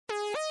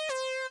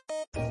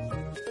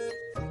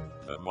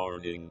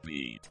Morning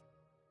Beat,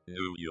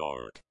 New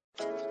York.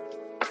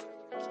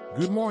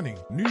 Good morning,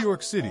 New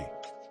York City.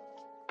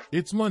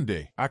 It's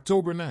Monday,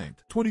 October 9th,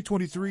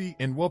 2023,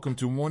 and welcome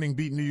to Morning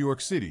Beat New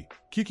York City,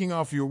 kicking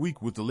off your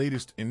week with the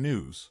latest in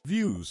news,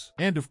 views,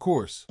 and of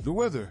course, the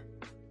weather.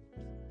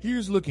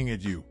 Here's looking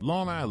at you,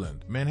 Long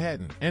Island,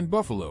 Manhattan, and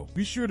Buffalo.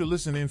 Be sure to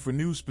listen in for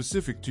news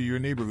specific to your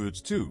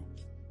neighborhoods too.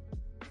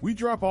 We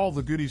drop all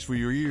the goodies for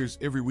your ears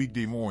every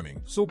weekday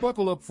morning, so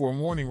buckle up for a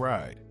morning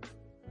ride.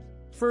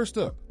 First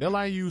up,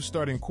 LIU's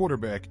starting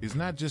quarterback is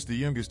not just the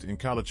youngest in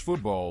college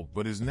football,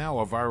 but is now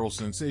a viral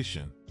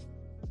sensation.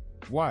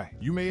 Why,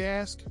 you may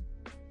ask?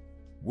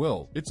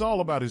 Well, it's all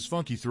about his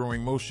funky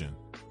throwing motion.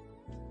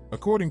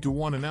 According to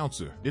one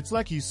announcer, it's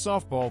like he's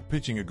softball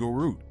pitching a go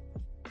route.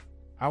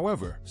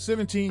 However,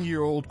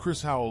 17-year-old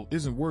Chris Howell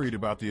isn't worried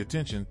about the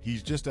attention,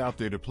 he's just out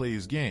there to play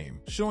his game,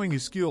 showing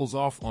his skills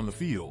off on the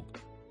field.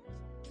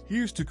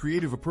 Here's to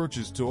creative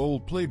approaches to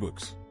old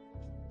playbooks.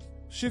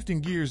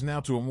 Shifting gears now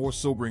to a more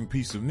sobering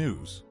piece of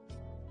news.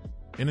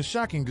 In a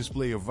shocking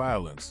display of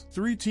violence,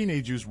 3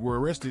 teenagers were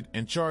arrested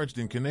and charged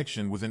in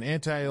connection with an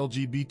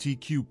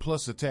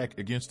anti-LGBTQ+ attack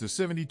against a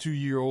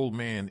 72-year-old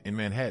man in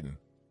Manhattan.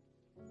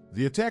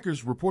 The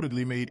attackers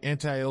reportedly made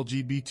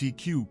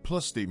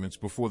anti-LGBTQ+ statements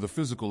before the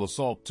physical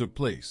assault took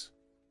place.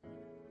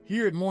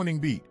 Here at Morning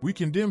Beat, we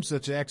condemn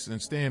such acts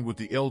and stand with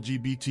the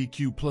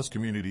LGBTQ+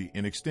 community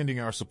in extending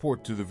our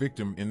support to the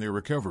victim in their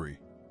recovery.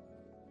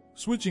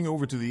 Switching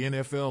over to the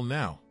NFL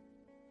now.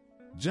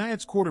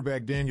 Giants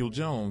quarterback Daniel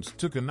Jones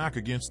took a knock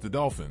against the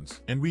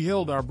Dolphins, and we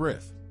held our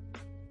breath.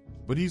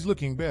 But he's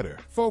looking better,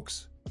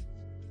 folks.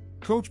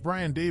 Coach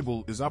Brian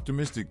Daboll is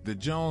optimistic that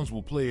Jones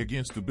will play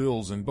against the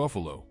Bills in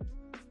Buffalo.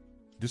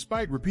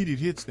 Despite repeated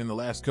hits in the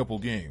last couple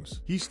games,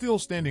 he's still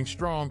standing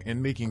strong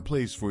and making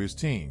plays for his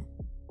team.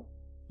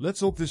 Let's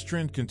hope this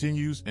trend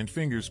continues, and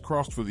fingers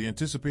crossed for the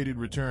anticipated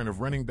return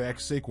of running back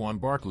Saquon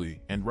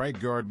Barkley and right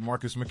guard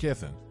Marcus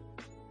McKethan.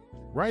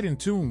 Right in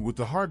tune with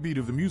the heartbeat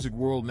of the music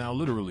world now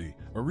literally,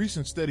 a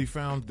recent study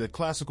found that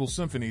classical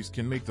symphonies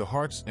can make the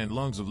hearts and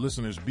lungs of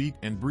listeners beat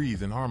and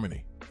breathe in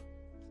harmony.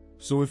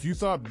 So if you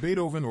thought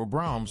Beethoven or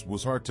Brahms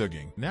was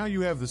heart-tugging, now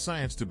you have the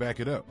science to back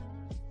it up.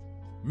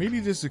 Maybe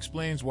this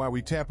explains why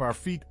we tap our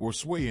feet or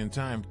sway in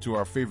time to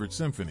our favorite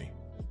symphony.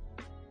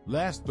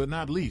 Last but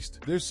not least,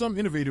 there's some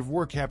innovative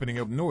work happening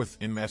up north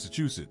in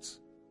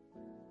Massachusetts.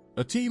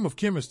 A team of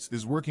chemists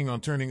is working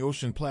on turning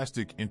ocean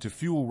plastic into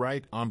fuel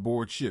right on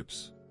board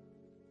ships.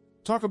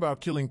 Talk about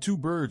killing 2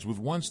 birds with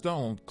 1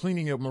 stone,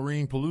 cleaning up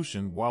marine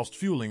pollution whilst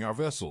fueling our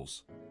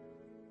vessels.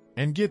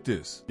 And get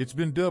this, it's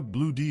been dubbed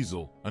Blue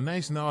Diesel, a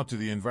nice nod to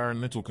the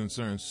environmental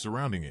concerns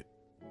surrounding it.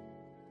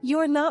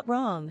 You're not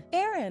wrong,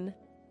 Aaron.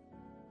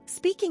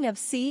 Speaking of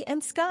sea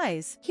and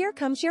skies, here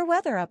comes your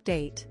weather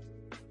update.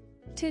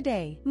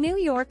 Today, New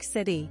York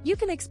City, you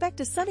can expect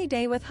a sunny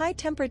day with high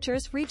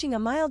temperatures reaching a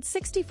mild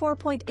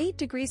 64.8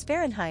 degrees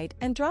Fahrenheit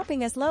and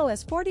dropping as low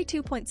as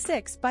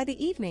 42.6 by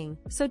the evening,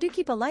 so do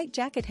keep a light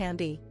jacket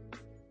handy.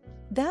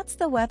 That's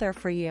the weather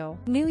for you,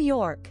 New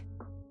York.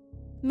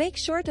 Make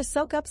sure to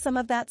soak up some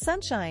of that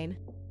sunshine.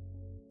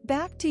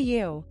 Back to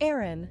you,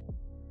 Aaron.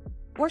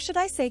 Or should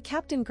I say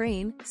Captain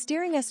Green,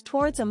 steering us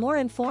towards a more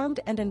informed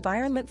and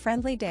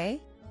environment-friendly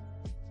day?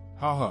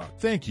 Haha,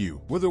 thank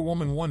you, Weather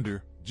Woman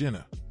Wonder,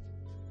 Jenna.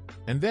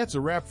 And that's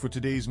a wrap for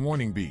today's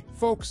Morning Beat,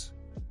 folks.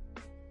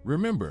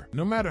 Remember,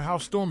 no matter how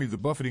stormy the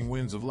buffeting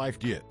winds of life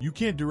get, you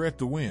can't direct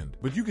the wind,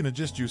 but you can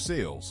adjust your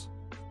sails.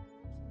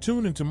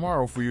 Tune in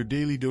tomorrow for your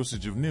daily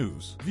dosage of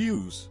news,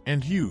 views,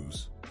 and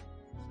hues.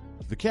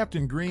 The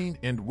Captain Green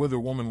and Weather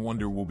Woman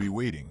Wonder will be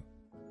waiting.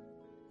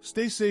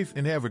 Stay safe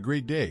and have a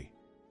great day.